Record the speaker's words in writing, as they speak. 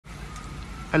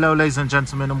Hello ladies and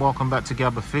gentlemen, and welcome back to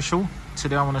Gab Official.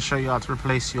 Today I want to show you how to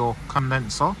replace your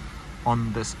condenser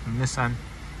on this Nissan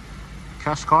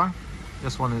Qashqai.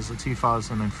 This one is a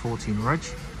 2014 reg.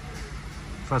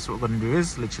 First what we're going to do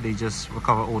is literally just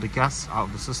recover all the gas out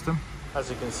of the system. As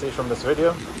you can see from this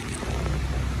video,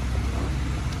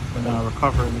 we're now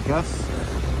recovering the gas.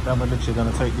 Then we're literally going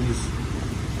to take these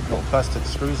little plastic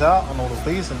screws out on all of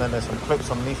these, and then there's some clips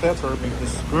underneath there to remove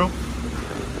this screw.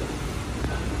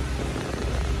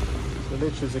 So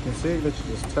literally, as you can see,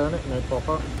 literally just turn it and they pop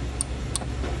up.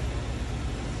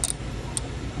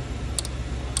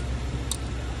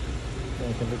 Then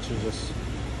you can literally just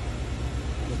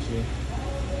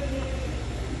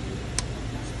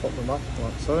pop them up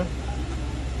like so.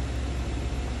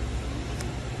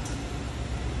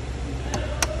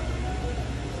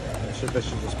 And it should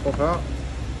literally just pop out.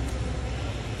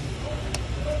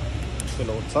 Just a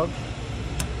little tug.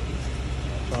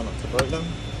 Try not to break them,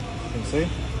 you can see.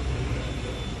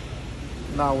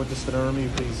 Now we're just going to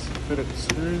remove these Phillips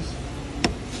screws.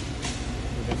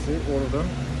 You can see all of them.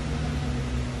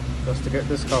 Just to get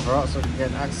this cover out so we can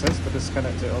get access to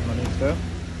disconnect it underneath there.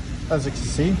 As you can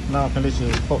see, now I can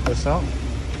literally just pop this out.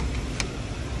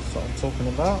 That's what I'm talking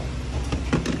about.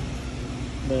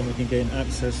 Then we can gain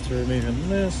access to removing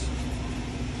this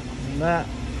and that,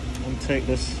 and take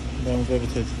this. Then we'll be able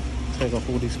to take off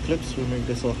all these clips, remove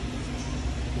this off.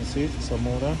 You can see some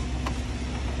more there.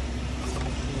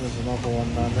 There's another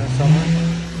one down there somewhere.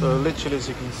 So literally, as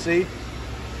you can see,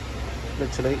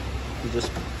 literally you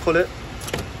just pull it.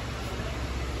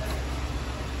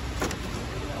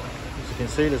 As you can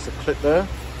see, there's a clip there.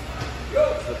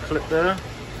 There's a clip there.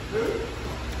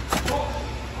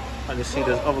 And you see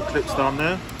there's other clips down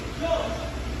there.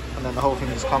 And then the whole thing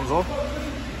just comes off.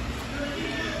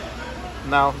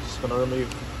 Now I'm just going to remove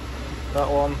that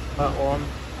one, that one,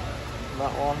 and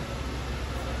that one.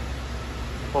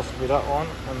 Possibly that one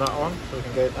and that one, so we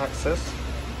can get access.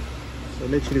 So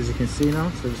literally, as you can see now,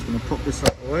 so I'm just going to pop this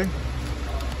out of the way.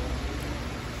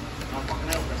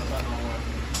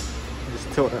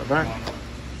 Just tilt that back.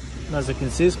 And as you can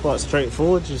see, it's quite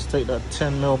straightforward. Just take that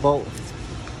 10mm bolt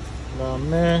down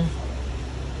there.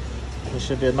 There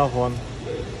should be another one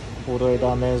all the way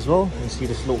down there as well. You see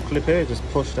this little clip here, just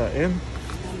push that in.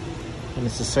 And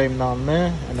it's the same down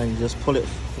there, and then you just pull it.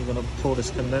 You're going to pull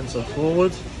this condenser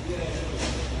forward.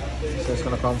 So it's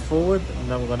going to come forward, and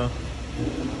then we're going to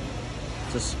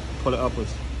just pull it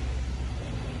upwards.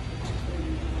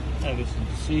 As you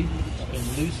can see, it's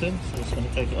been loosened, so it's going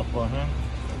to take it off by hand.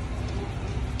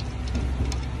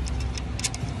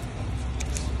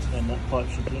 Then that pipe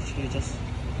should literally just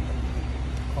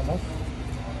come off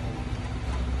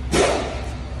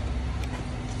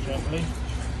gently.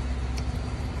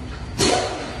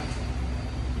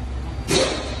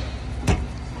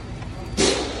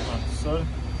 Like so.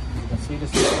 You can see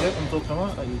this little clip I'm talking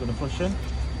about that you're going to push in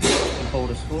and pull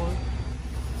this forward.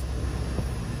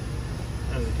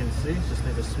 As you can see, just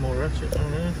need a small ratchet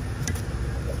down there.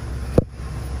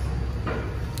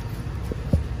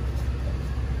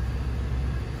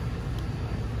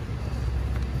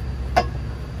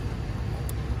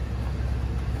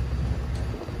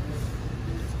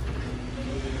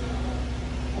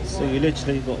 So you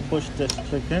literally got to push this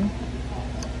clip in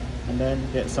and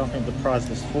then get something to prise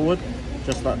this forward.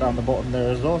 Just like down the bottom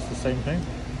there as well, it's the same thing.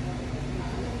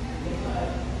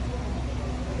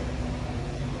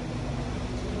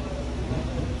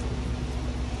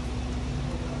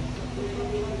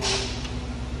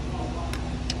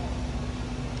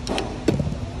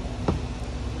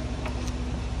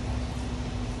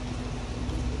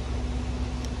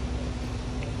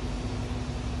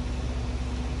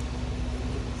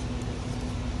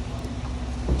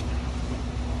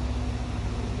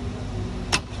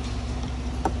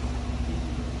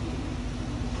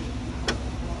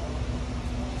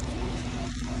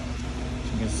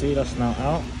 You can see that's now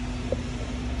out.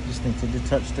 Just need to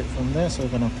detach it from there, so we're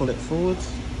going to pull it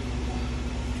forwards.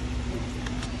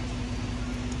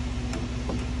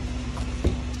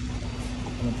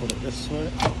 I'm going to pull it this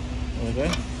way. There we go.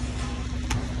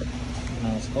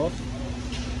 Now it's off.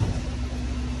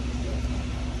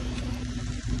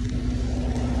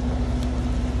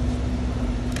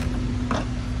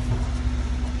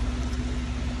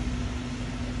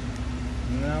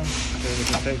 Now, so we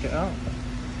can take it out.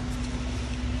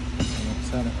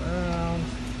 Turn it around.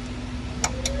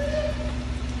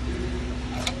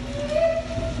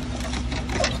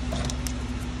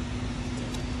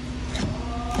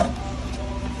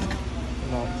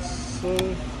 Like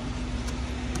so.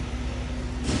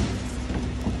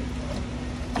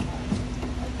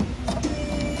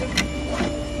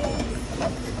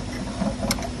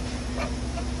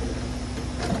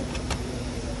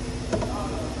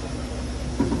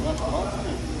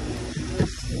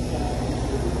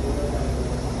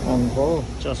 long ball.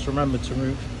 Just remember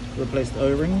to replace the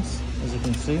O-rings. As you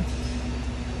can see,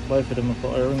 both of them have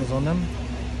got O-rings on them.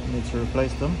 You need to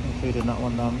replace them, including that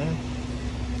one down there.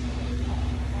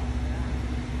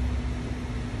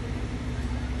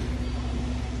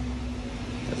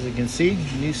 As you can see,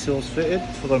 new seals fitted.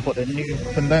 We're going to put the new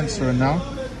condenser in now.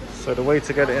 So the way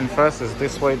to get it in first is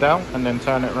this way down and then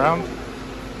turn it around.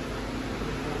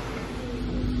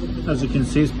 As you can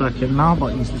see, it's back in now,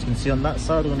 but as you can see on that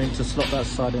side, we need to slot that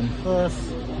side in first.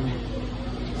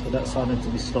 So that side needs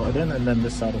to be slotted in, and then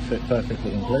this side will fit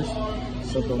perfectly in place.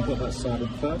 So I'm going to put that side in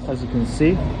first. As you can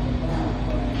see,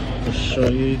 just show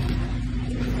you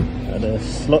the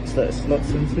slots that it slots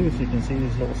into. If you can see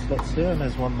these little slots here, and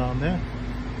there's one down there.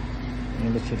 You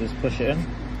literally just push it in,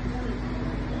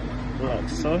 like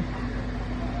so.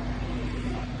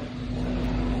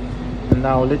 And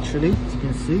now literally, as you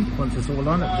can see, once it's all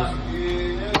on, it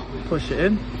just push it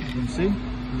in, you can see,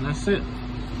 and that's it.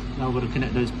 Now we're going to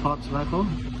connect those parts back on.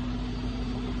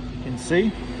 You can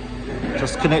see,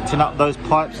 just connecting up those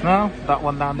pipes now, that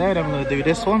one down there, then we're going to do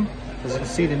this one. As you can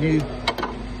see, the new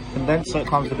condenser, it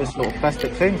comes with this little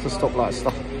plastic thing to stop like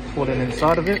stuff falling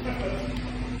inside of it.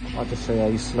 I'll just show you how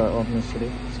you slot it on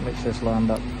initially. Just make sure it's lined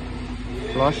up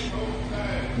flush,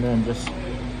 and then just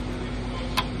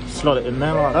slot it in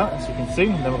there like that, as you can see.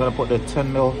 And then we're going to put the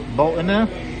 10mm bolt in there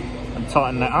and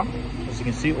tighten that up. As you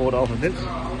can see, all the other bits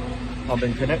have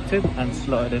been connected and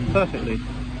slotted in perfectly.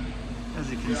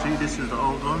 As you can see, this is the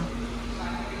old one.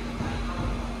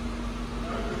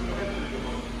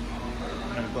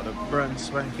 And we've got a brand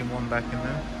spanking one back in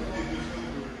there.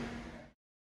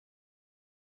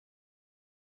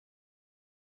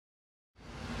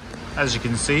 As you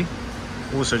can see,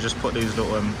 also just put these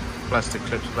little plastic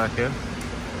clips back here.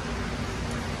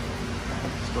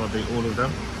 Just got to do all of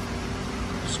them.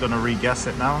 Just going to re-gas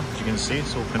it now. As you can see,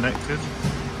 it's all connected,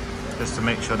 just to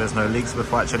make sure there's no leaks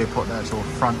before I actually put the actual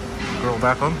front grille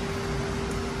back on.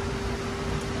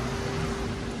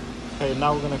 Okay,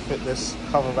 now we're going to fit this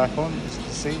cover back on. As you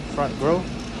can see, front grille.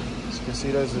 As you can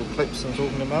see, those are the clips I'm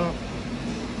talking about.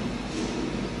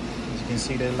 As you can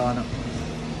see, they line up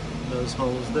those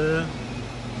holes there,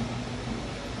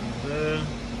 and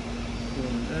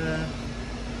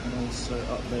also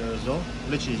up there as well.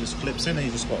 Literally just clips in, and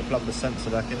you just got to plug the sensor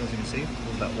back in, as you can see,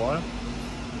 with that wire.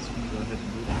 So go ahead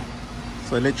and do that.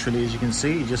 So literally, as you can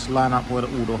see, you just line up where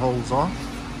all the holes are,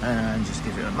 and just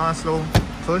give it a nice little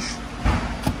push. You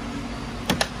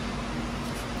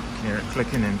can hear it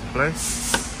clicking into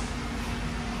place.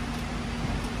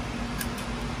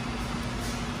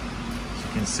 As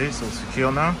you can see, it's all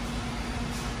secure now.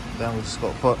 Then we just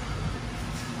got to put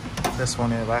this one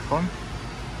here back on,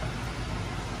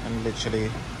 and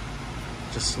literally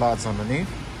just slides underneath.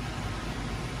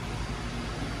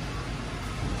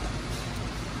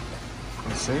 You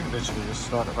can see, literally just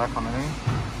slide it back underneath,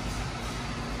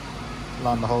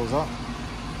 line the holes up,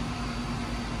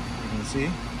 you can see,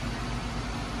 and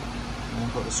then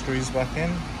put the screws back in,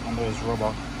 and there's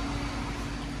rubber.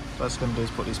 First going to do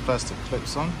is put these plastic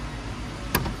clips on,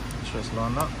 make sure it's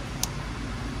lined up.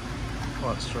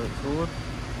 Quite straightforward.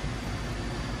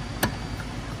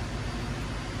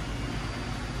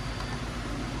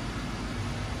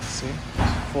 See,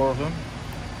 there's 4 of them.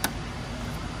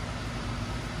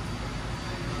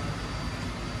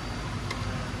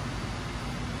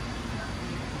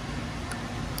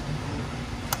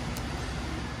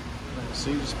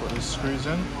 See, just put these screws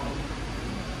in.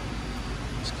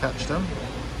 Just catch them.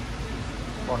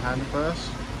 One hand first.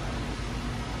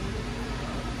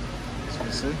 As you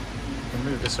can see. You can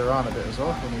move this around a bit as well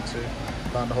if you need to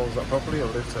line the holes up properly or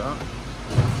lift it up. You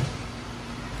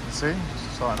can see,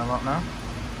 just tighten them up now.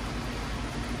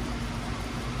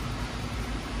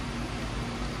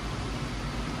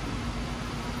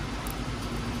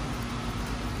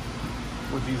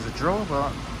 Would use a drill,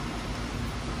 but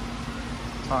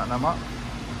tighten them up.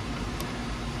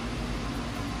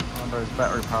 One of those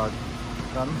battery powered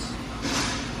guns.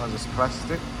 As it's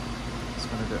plastic, it's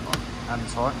going to do it on hand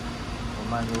tight or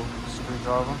manual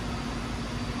screwdriver.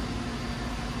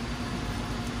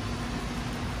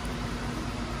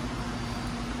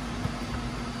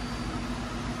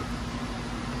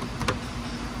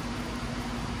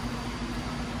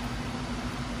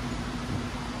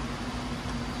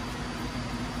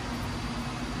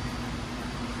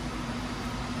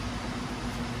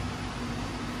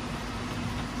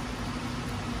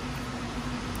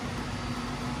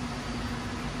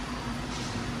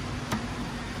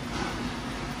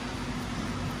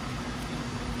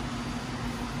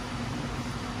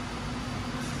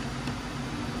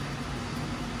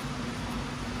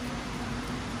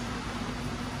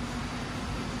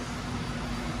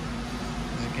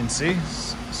 see,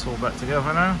 it's all back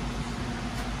together now.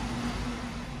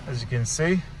 As you can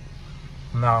see,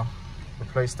 now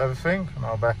replaced everything.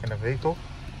 Now back in the vehicle.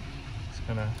 Just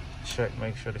gonna check,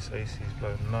 make sure this AC is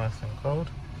blowing nice and cold.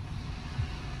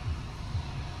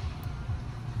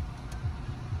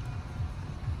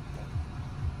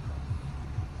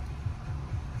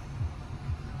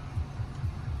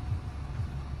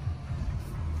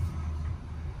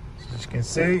 So as you can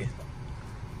see,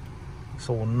 it's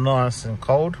all nice and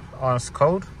cold, ice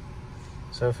cold.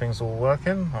 So everything's all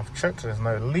working. I've checked, there's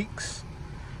no leaks.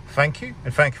 Thank you,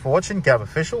 and thank you for watching Gab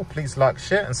Official. Please like,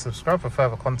 share and subscribe for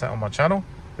further content on my channel,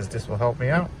 as this will help me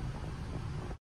out.